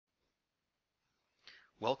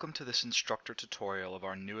Welcome to this instructor tutorial of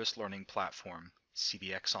our newest learning platform,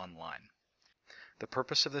 CDX Online. The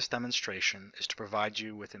purpose of this demonstration is to provide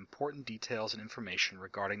you with important details and information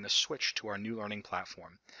regarding the switch to our new learning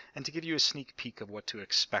platform and to give you a sneak peek of what to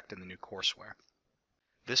expect in the new courseware.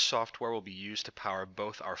 This software will be used to power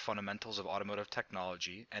both our Fundamentals of Automotive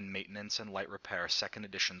Technology and Maintenance and Light Repair 2nd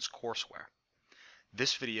Editions courseware.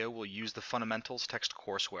 This video will use the Fundamentals text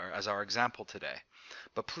courseware as our example today,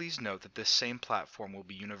 but please note that this same platform will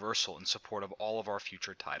be universal in support of all of our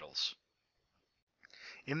future titles.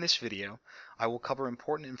 In this video, I will cover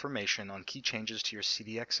important information on key changes to your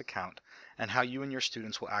CDX account and how you and your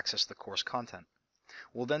students will access the course content.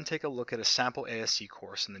 We'll then take a look at a sample ASE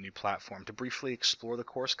course in the new platform to briefly explore the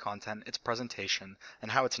course content, its presentation, and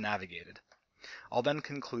how it's navigated. I'll then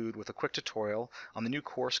conclude with a quick tutorial on the new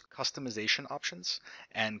course customization options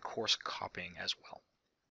and course copying as well.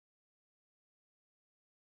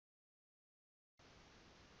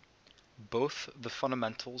 Both the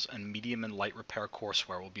Fundamentals and Medium and Light Repair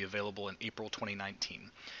courseware will be available in April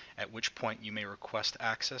 2019, at which point you may request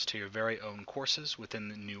access to your very own courses within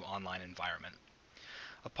the new online environment.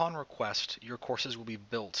 Upon request, your courses will be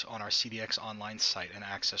built on our CDX Online site and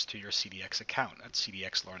access to your CDX account at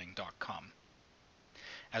cdxlearning.com.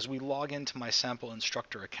 As we log into my sample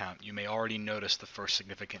instructor account, you may already notice the first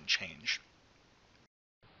significant change.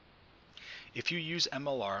 If you use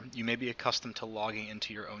MLR, you may be accustomed to logging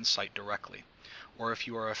into your own site directly, or if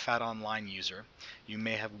you are a FAT Online user, you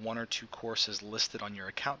may have one or two courses listed on your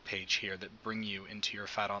account page here that bring you into your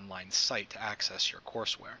FAT Online site to access your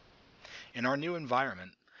courseware. In our new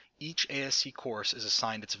environment, each ASE course is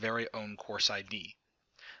assigned its very own course ID.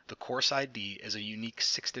 The course ID is a unique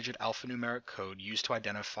 6-digit alphanumeric code used to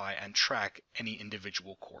identify and track any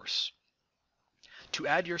individual course. To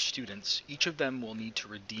add your students, each of them will need to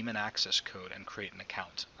redeem an access code and create an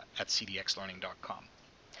account at cdxlearning.com.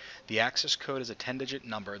 The access code is a 10-digit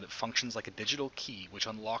number that functions like a digital key which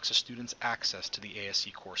unlocks a student's access to the ASE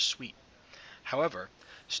course suite. However,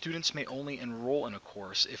 students may only enroll in a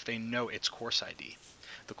course if they know its course ID.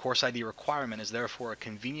 The course ID requirement is therefore a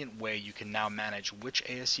convenient way you can now manage which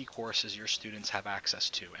ASE courses your students have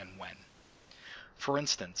access to and when. For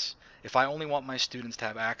instance, if I only want my students to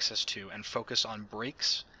have access to and focus on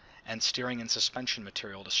brakes and steering and suspension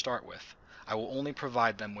material to start with, I will only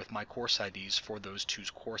provide them with my course IDs for those two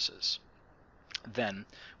courses. Then,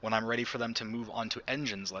 when I'm ready for them to move on to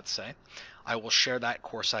engines, let's say, I will share that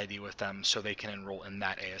course ID with them so they can enroll in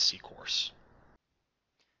that ASE course.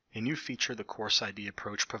 A new feature the course ID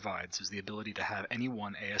approach provides is the ability to have any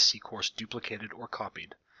one ASE course duplicated or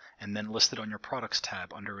copied, and then listed on your Products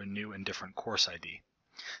tab under a new and different course ID.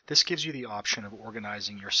 This gives you the option of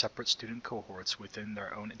organizing your separate student cohorts within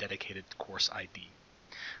their own dedicated course ID.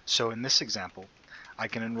 So in this example, I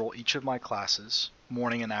can enroll each of my classes,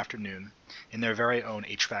 morning and afternoon, in their very own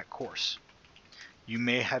HVAC course. You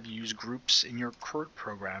may have used groups in your current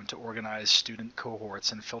program to organize student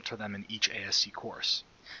cohorts and filter them in each ASE course.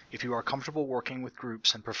 If you are comfortable working with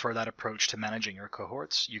groups and prefer that approach to managing your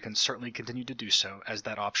cohorts, you can certainly continue to do so, as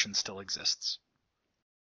that option still exists.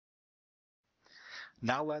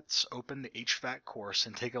 Now let's open the HVAC course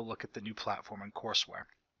and take a look at the new platform and courseware.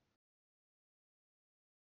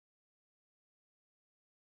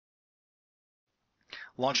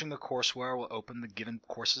 Launching the courseware will open the given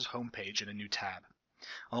course's homepage in a new tab.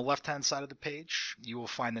 On the left-hand side of the page, you will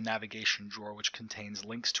find the navigation drawer, which contains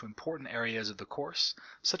links to important areas of the course,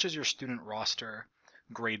 such as your student roster,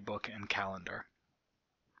 gradebook, and calendar.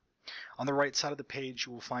 On the right side of the page,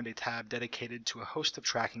 you will find a tab dedicated to a host of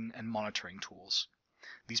tracking and monitoring tools.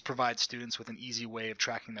 These provide students with an easy way of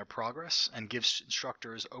tracking their progress and gives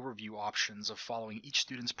instructors overview options of following each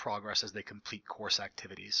student's progress as they complete course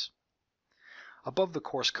activities. Above the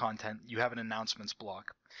course content, you have an announcements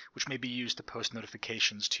block, which may be used to post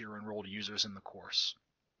notifications to your enrolled users in the course.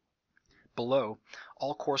 Below,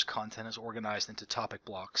 all course content is organized into topic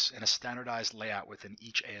blocks in a standardized layout within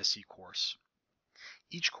each ASE course.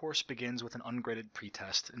 Each course begins with an ungraded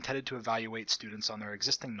pretest intended to evaluate students on their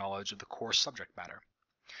existing knowledge of the course subject matter.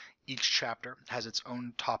 Each chapter has its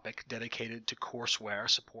own topic dedicated to courseware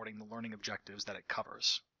supporting the learning objectives that it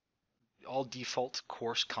covers. All default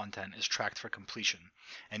course content is tracked for completion,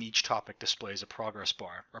 and each topic displays a progress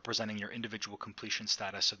bar representing your individual completion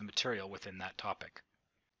status of the material within that topic.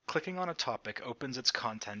 Clicking on a topic opens its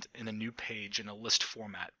content in a new page in a list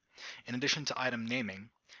format. In addition to item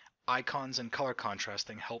naming, icons and color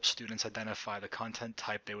contrasting help students identify the content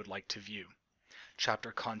type they would like to view.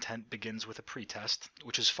 Chapter content begins with a pretest,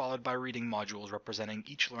 which is followed by reading modules representing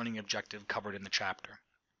each learning objective covered in the chapter.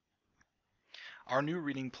 Our new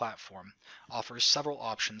reading platform offers several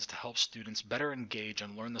options to help students better engage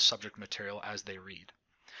and learn the subject material as they read.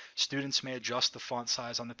 Students may adjust the font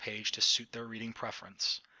size on the page to suit their reading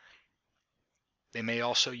preference. They may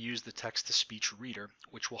also use the text-to-speech reader,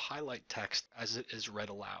 which will highlight text as it is read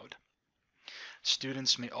aloud.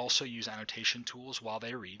 Students may also use annotation tools while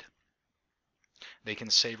they read. They can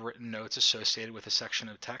save written notes associated with a section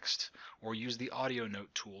of text, or use the audio note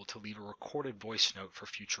tool to leave a recorded voice note for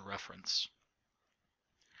future reference.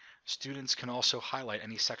 Students can also highlight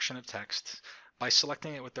any section of text by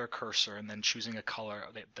selecting it with their cursor and then choosing a color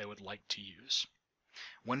that they would like to use.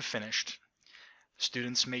 When finished,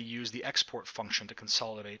 students may use the export function to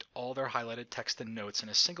consolidate all their highlighted text and notes in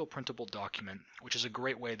a single printable document, which is a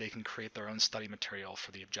great way they can create their own study material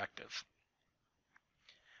for the objective.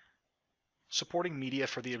 Supporting media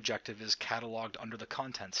for the objective is cataloged under the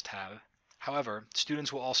Contents tab. However,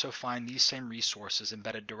 students will also find these same resources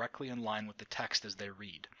embedded directly in line with the text as they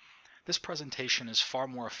read. This presentation is far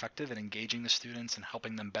more effective in engaging the students and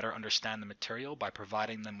helping them better understand the material by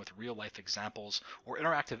providing them with real-life examples or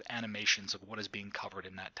interactive animations of what is being covered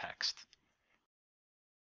in that text.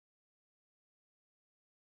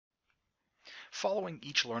 Following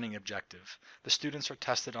each learning objective, the students are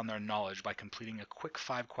tested on their knowledge by completing a quick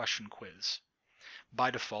 5-question quiz. By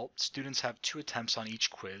default, students have 2 attempts on each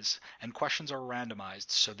quiz, and questions are randomized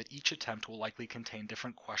so that each attempt will likely contain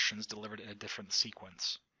different questions delivered in a different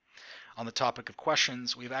sequence. On the topic of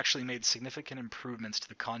questions, we've actually made significant improvements to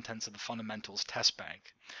the contents of the Fundamentals test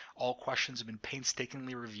bank. All questions have been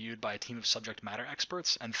painstakingly reviewed by a team of subject matter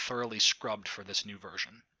experts and thoroughly scrubbed for this new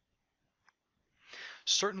version.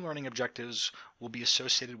 Certain learning objectives will be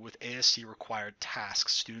associated with ASE required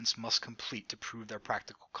tasks students must complete to prove their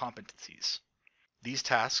practical competencies. These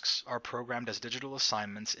tasks are programmed as digital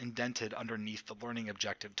assignments indented underneath the learning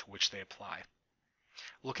objective to which they apply.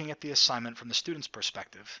 Looking at the assignment from the student's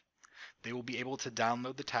perspective, they will be able to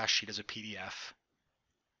download the task sheet as a PDF,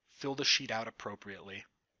 fill the sheet out appropriately,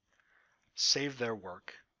 save their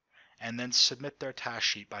work, and then submit their task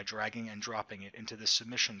sheet by dragging and dropping it into the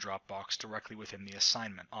submission drop box directly within the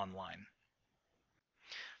assignment online.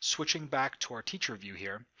 Switching back to our teacher view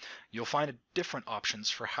here, you'll find different options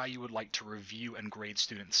for how you would like to review and grade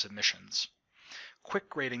student submissions. Quick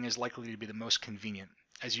grading is likely to be the most convenient,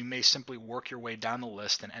 as you may simply work your way down the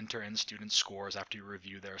list and enter in student scores after you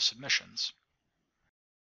review their submissions.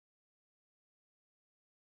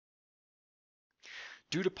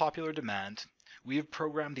 Due to popular demand, we have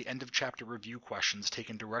programmed the end of chapter review questions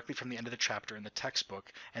taken directly from the end of the chapter in the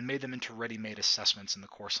textbook and made them into ready-made assessments in the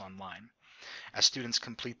course online. As students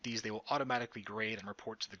complete these, they will automatically grade and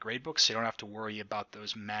report to the gradebook, so you don't have to worry about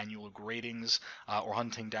those manual gradings or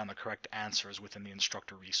hunting down the correct answers within the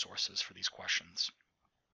instructor resources for these questions.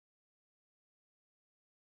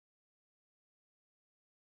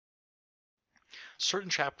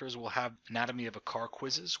 Certain chapters will have anatomy of a car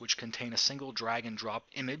quizzes, which contain a single drag and drop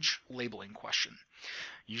image labeling question.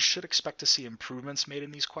 You should expect to see improvements made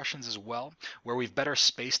in these questions as well, where we've better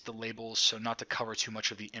spaced the labels so not to cover too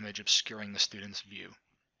much of the image obscuring the student's view.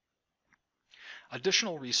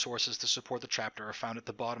 Additional resources to support the chapter are found at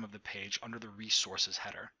the bottom of the page under the Resources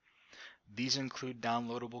header. These include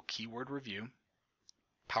downloadable keyword review,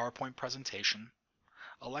 PowerPoint presentation,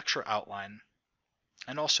 a lecture outline,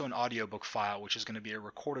 and also an audiobook file, which is going to be a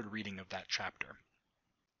recorded reading of that chapter.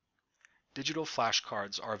 Digital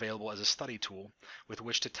flashcards are available as a study tool with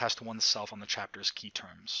which to test oneself on the chapter's key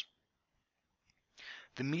terms.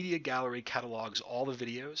 The media gallery catalogs all the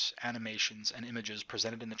videos, animations, and images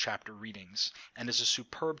presented in the chapter readings and is a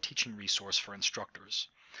superb teaching resource for instructors.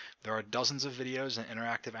 There are dozens of videos and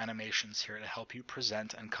interactive animations here to help you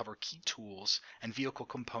present and cover key tools and vehicle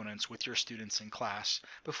components with your students in class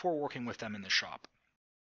before working with them in the shop.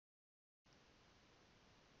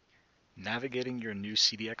 Navigating your new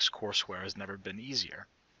CDX courseware has never been easier.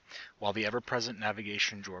 While the ever-present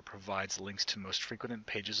navigation drawer provides links to most frequent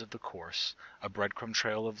pages of the course, a breadcrumb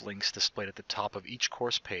trail of links displayed at the top of each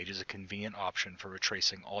course page is a convenient option for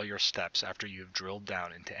retracing all your steps after you have drilled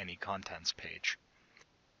down into any contents page.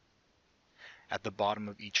 At the bottom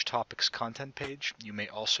of each topic's content page, you may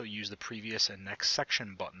also use the previous and next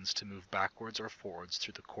section buttons to move backwards or forwards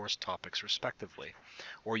through the course topics respectively,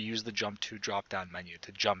 or use the Jump To drop-down menu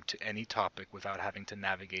to jump to any topic without having to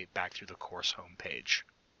navigate back through the course home page.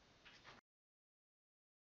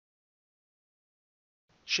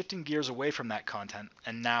 Shifting gears away from that content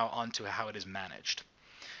and now onto how it is managed.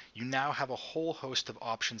 You now have a whole host of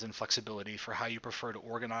options and flexibility for how you prefer to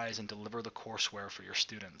organize and deliver the courseware for your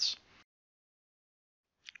students.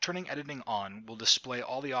 Turning editing on will display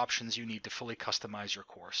all the options you need to fully customize your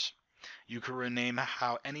course. You can rename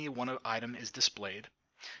how any one item is displayed.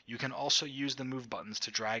 You can also use the move buttons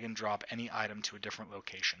to drag and drop any item to a different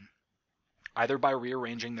location, either by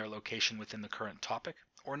rearranging their location within the current topic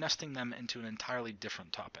or nesting them into an entirely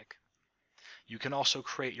different topic. You can also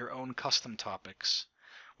create your own custom topics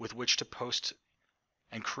with which to post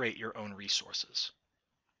and create your own resources.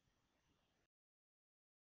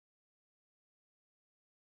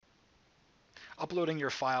 Uploading your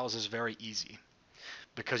files is very easy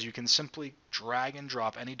because you can simply drag and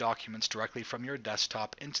drop any documents directly from your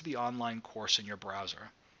desktop into the online course in your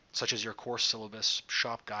browser, such as your course syllabus,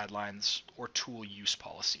 shop guidelines, or tool use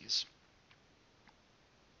policies.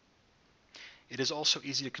 It is also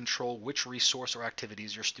easy to control which resource or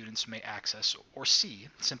activities your students may access or see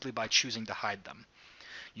simply by choosing to hide them.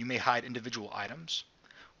 You may hide individual items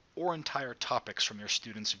or entire topics from your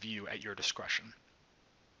students' view at your discretion.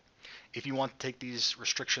 If you want to take these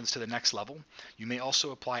restrictions to the next level, you may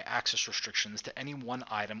also apply access restrictions to any one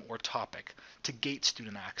item or topic to gate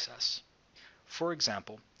student access. For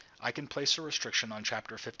example, I can place a restriction on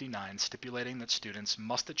Chapter 59 stipulating that students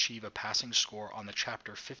must achieve a passing score on the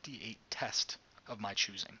Chapter 58 test of my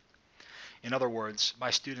choosing. In other words,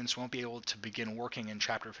 my students won't be able to begin working in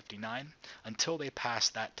Chapter 59 until they pass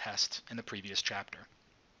that test in the previous chapter.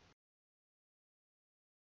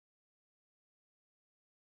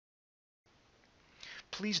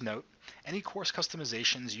 Please note, any course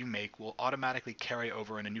customizations you make will automatically carry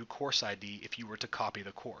over in a new course ID if you were to copy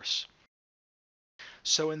the course.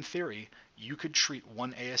 So in theory, you could treat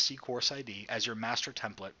one ASE course ID as your master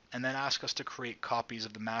template and then ask us to create copies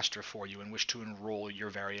of the master for you in which to enroll your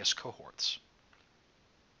various cohorts.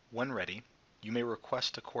 When ready, you may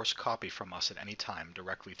request a course copy from us at any time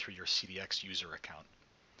directly through your CDX user account.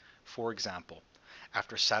 For example,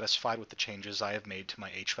 after satisfied with the changes I have made to my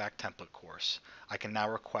HVAC template course, I can now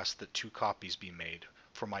request that 2 copies be made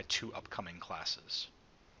for my 2 upcoming classes.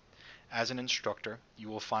 As an instructor, you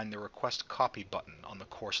will find the Request Copy button on the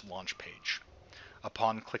course launch page.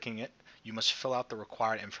 Upon clicking it, you must fill out the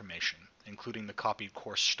required information, including the copied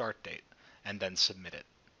course start date, and then submit it.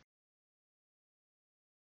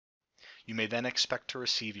 You may then expect to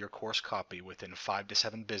receive your course copy within 5 to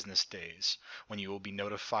 7 business days, when you will be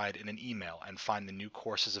notified in an email and find the new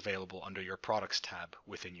courses available under your Products tab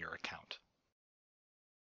within your account.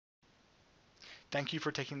 Thank you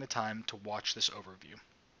for taking the time to watch this overview.